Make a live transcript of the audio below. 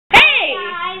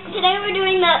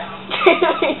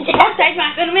Taste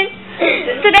my cinnamon.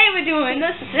 Today we're doing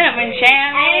the cinnamon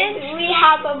challenge. And we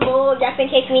have a bowl just in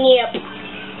case we need a...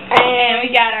 And we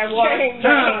got our water.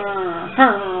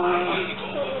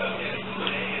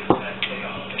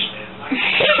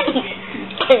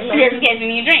 Just in case we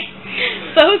need a drink.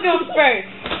 So who's going first?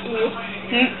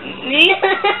 Me?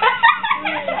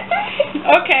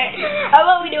 Okay. How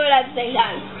about we do it at the same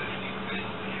time?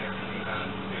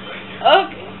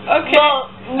 Okay. Well,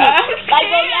 like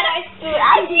go get our food.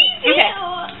 Okay.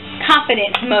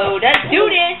 Confidence mode. Let's do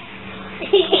this.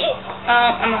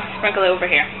 I'm gonna sprinkle it over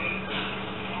here.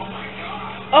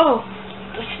 Oh,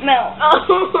 the smell.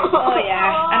 Oh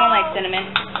yeah. I don't like cinnamon.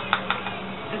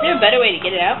 Is there a better way to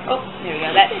get it out? Oh, there we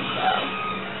go. That's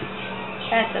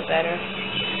a better.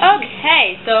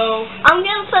 Okay, so I'm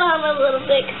gonna put on a little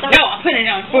bit. No, I'm putting it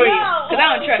on for you because I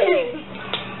don't trust you.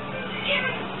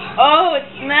 Oh, it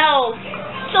smells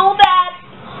so bad.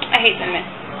 I hate cinnamon.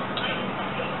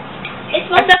 It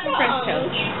smells Except for French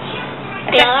toast.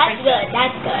 Yeah, that's good.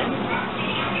 That's good.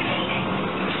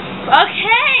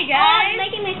 Okay, guys. It's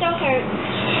making my throat hurt.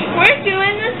 We're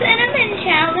doing the cinnamon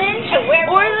challenge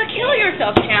or the kill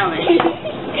yourself challenge.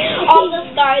 All the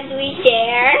scars we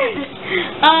share.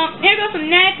 Here goes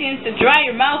some napkins to dry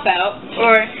your mouth out.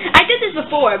 Or I did this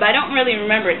before, but I don't really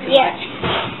remember it too much.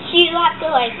 You have to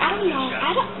I don't know.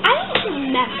 I don't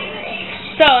remember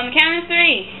it. So on the count of 3.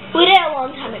 We did it a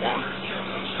long time ago.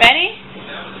 Ready?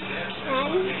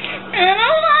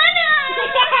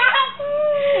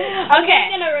 Okay.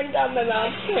 I'm gonna run down my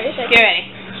mouth. Get ready.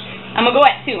 I'm gonna go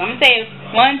at 2. I'm gonna say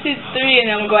 1, 2, 3,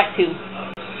 and then I'm gonna go at 2. 1,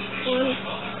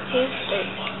 2,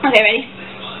 3. Okay, ready?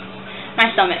 My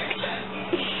stomach.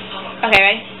 Okay,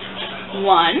 ready?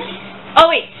 1. Oh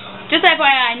wait, just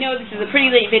FYI, I know this is a pretty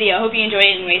late video. I hope you enjoy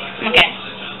it anyways. Okay.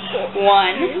 1.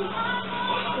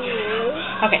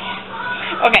 Okay.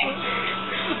 Okay.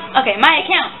 Okay, my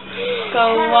account.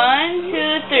 Go 1,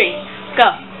 2, 3. Go.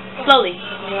 Slowly.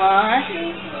 1.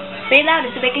 Say it louder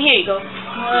so they can hear you. Go. 1.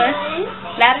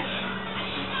 Louder.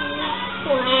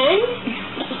 1.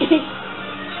 2.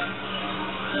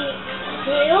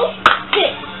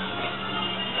 3.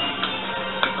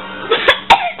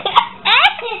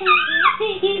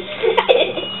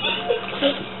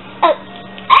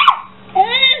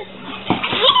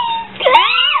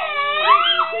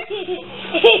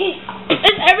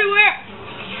 It's everywhere.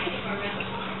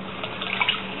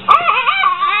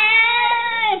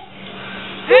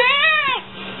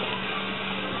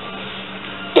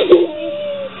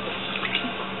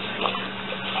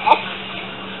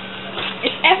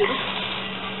 It's everywhere.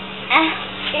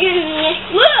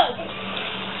 Look.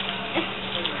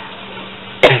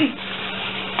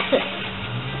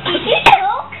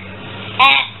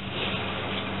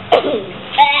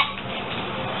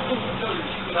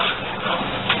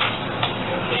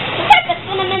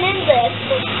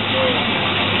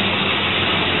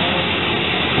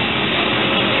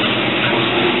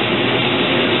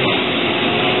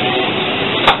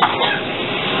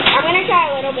 I'm gonna try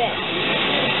a little bit.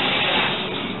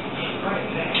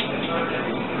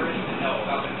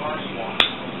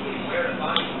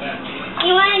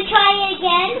 You want to try it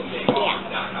again? Yeah.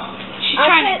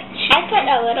 I put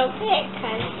a little bit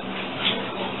because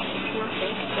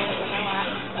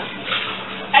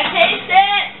I taste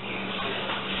it.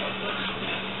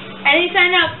 I need to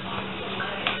sign up.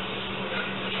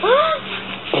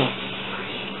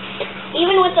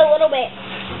 Even with a little bit.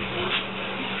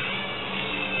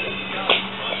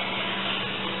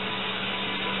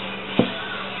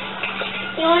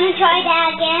 You want to try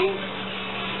that again?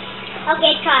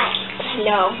 Okay, try it.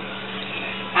 No.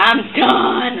 I'm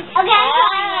done. Okay,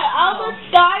 all the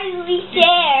scars we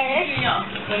share. No.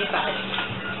 Let me find.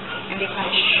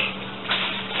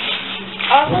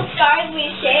 All the scars we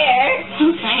share.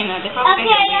 I know.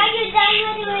 Okay, now you're done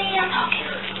with the video.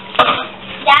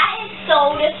 That is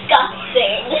so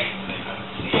disgusting.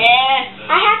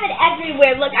 Yeah. I have it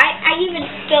everywhere. Look, I even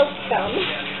spilled some.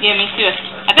 Yeah, me too.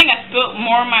 I think I spilled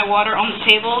more of my water on the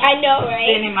table I know, right?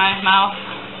 than in my mouth.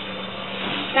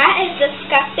 That is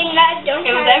disgusting. Don't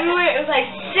It was everywhere. It was like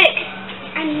sick.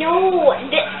 I know.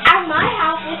 At my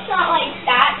house, it's not like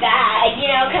that bad, you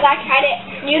know, because I tried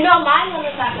it. You know, mine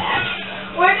wasn't that bad.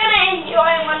 We're going to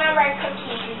enjoy one of our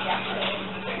cookies and stuff.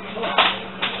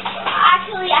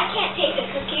 Actually, I can't taste a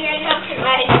cookie right now because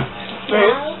my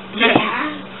mouth.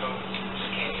 Yeah.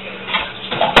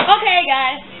 Okay,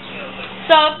 guys.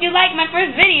 So, if you like my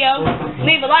first video,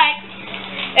 leave a like.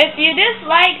 If you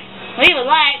dislike, leave a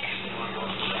like.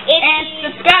 And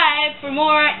subscribe for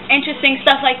more interesting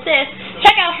stuff like this.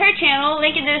 Check out her channel,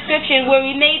 link in the description, where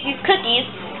we made these cookies.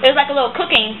 It was like a little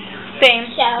cooking thing.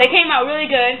 They came out really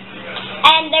good.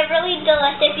 And they're really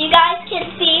delicious. You guys can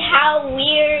see how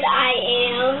weird I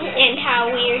am and how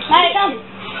weird he is. Come.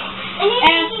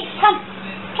 And come.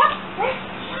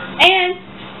 And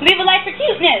leave a like for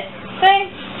cuteness. Say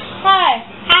hi.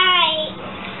 Hi.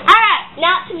 Alright.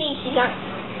 Not to me, she's not,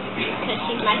 because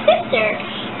she's my sister.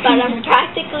 But I'm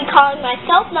practically calling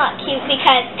myself not cute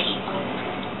because,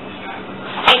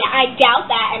 and I doubt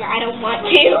that and I don't want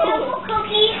to. Go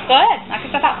ahead. Knock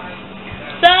yourself out.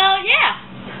 So, yeah.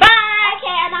 Bye. Okay,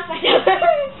 I knocked myself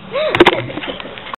out.